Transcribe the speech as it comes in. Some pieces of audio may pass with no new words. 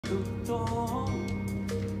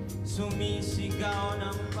Sumisigaw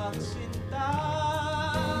ng pagsinta.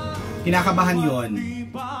 Kinakabahan yun.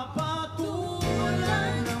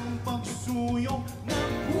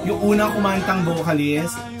 Yung unang kumantang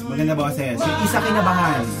vocalist, maganda boses. Yung isa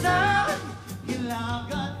kinabahan.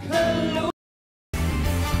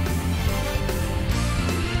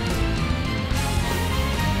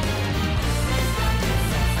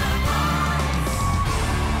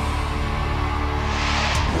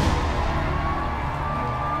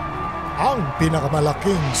 Ang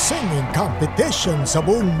pinakamalaking singing competition sa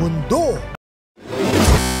buong mundo.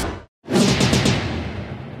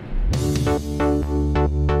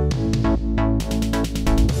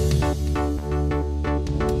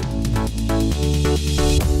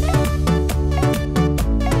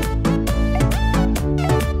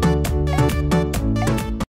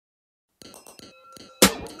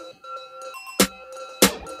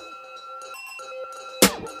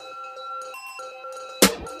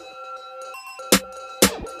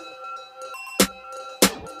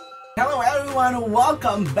 Hello everyone!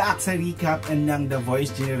 Welcome back sa recap ng The Voice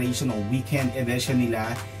Generation Weekend Edition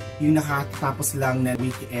nila. Yung nakatapos lang na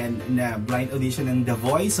weekend na blind audition ng The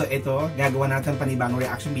Voice. So ito, gagawa natin panibagong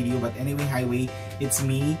reaction video. But anyway, highway, it's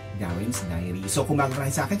me, Darren's Diary. So kung bago ka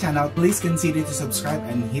sa akin channel, please consider to subscribe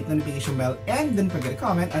and hit the notification bell. And don't forget to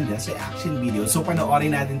comment on this reaction video. So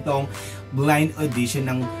panoorin natin tong blind audition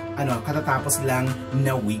ng katatapos lang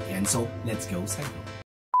na weekend. So let's go sa go.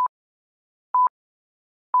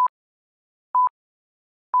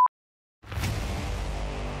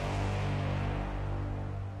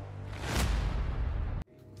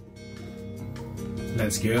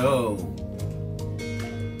 Let's go!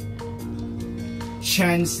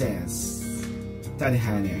 Chances.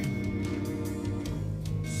 Tadhana.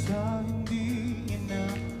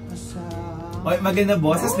 Oy, maganda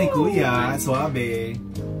boses ni Kuya. Suabe.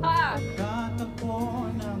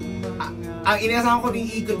 Ang inasahan ko din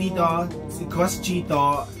ikot dito, si Cos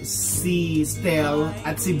Chito, si Stel,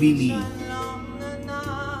 at si Billy.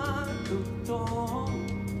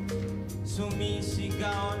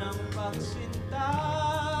 Sumisigaw ng pagsinta.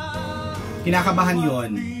 Kinakabahan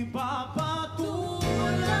yun.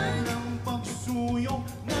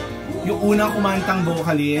 Yung unang kumantang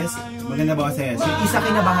vocalist, maganda boses. Yung isa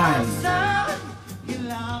kinabahan.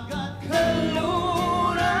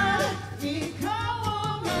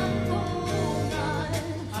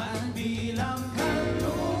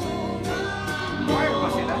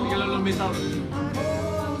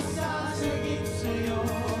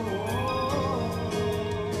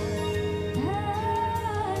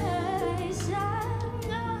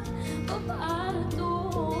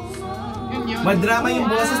 Madrama yung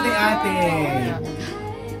boses ni ate.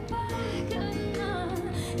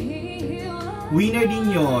 Winner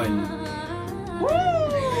din yun.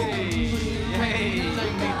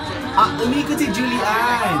 Umikot si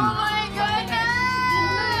Julian.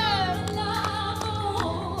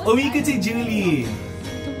 Umikot si Julie.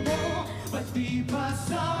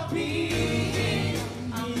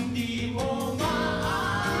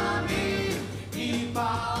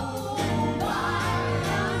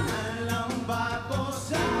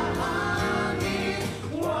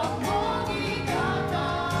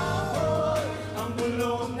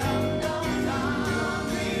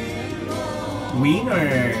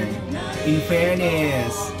 Winner, in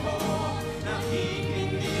fairness.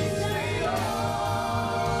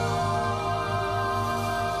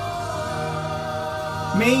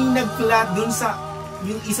 May nag-flat dun sa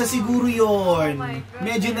yung isa siguro yon.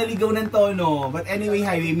 Medyo naligaw ng tono. But anyway,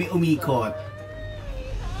 highway, may umikot.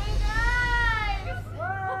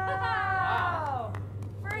 Wow!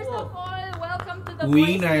 First of all, welcome to the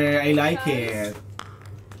Winner, I like it.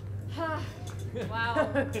 Wow.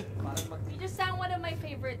 You just sang one of my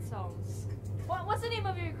favorite songs. What's the name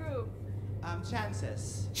of your group?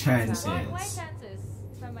 Chances. Chances. Why Chances?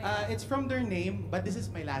 It's from their name, but this is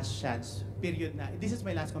my last chance. Period na. This is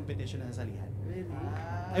my last competition na salihan. Really?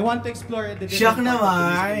 I want to explore the different parts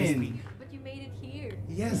of the industry. But you made it here.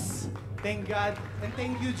 Yes. Thank God. And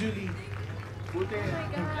thank you, Julie. Oh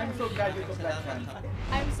I'm so glad you took that chance.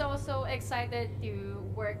 I'm so excited to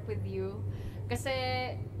work with you. Kasi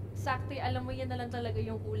sakto, alam mo yan na lang talaga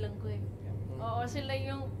yung kulang ko eh. Oo, sila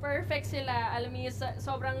yung perfect sila. Alam mo yung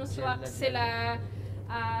sobrang swak sila.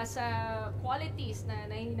 sa qualities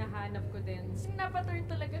na hinahanap ko din. Napaturn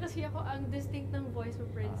talaga kasi ako ang distinct ng voice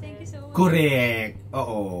of Princess. Thank you so much. Correct!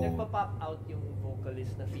 Oo. Nagpa-pop out yung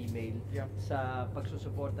vocalist na female sa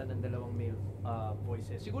pagsusuporta ng dalawang male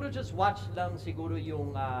voices. Siguro just watch lang siguro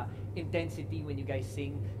yung intensity when you guys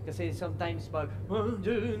sing. Kasi sometimes pag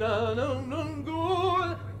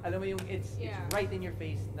alam mo yung it's right in your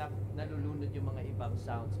face na nalulunod yung mga ibang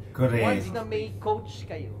sounds. Correct. Once na may coach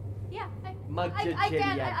kayo,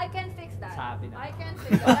 I can fix that. Sabi na. I can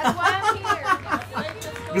fix that. That's why I'm here.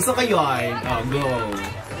 Gusto ko yun. Oh, go.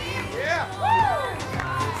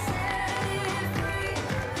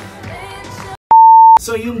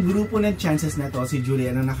 So yung grupo ng chances na to, si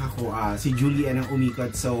Julian ang nakakuha, si Julian ang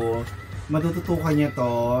umikot. So matututukan niya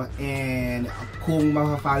to, and kung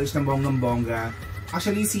mapapalos ng bonggang-bongga,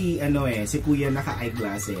 actually si kuya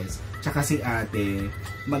naka-eyeglasses, tsaka si ate,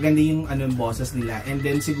 maganda yung boses nila, and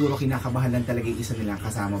then siguro kinakabahan lang talaga yung isa nilang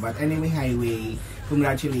kasama. But anyway, highway,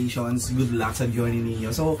 congratulations, good luck sa journey ninyo.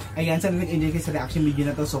 So ayan, sana nag-enjoy kayo sa reaction video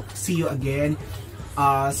na to. So see you again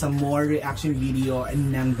sa more reaction video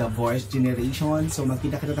ng The Voice Generation. So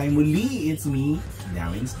magkita-kita tayo muli. It's me,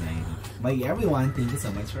 Darren's Diary. Bye everyone, thank you so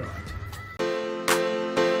much for watching.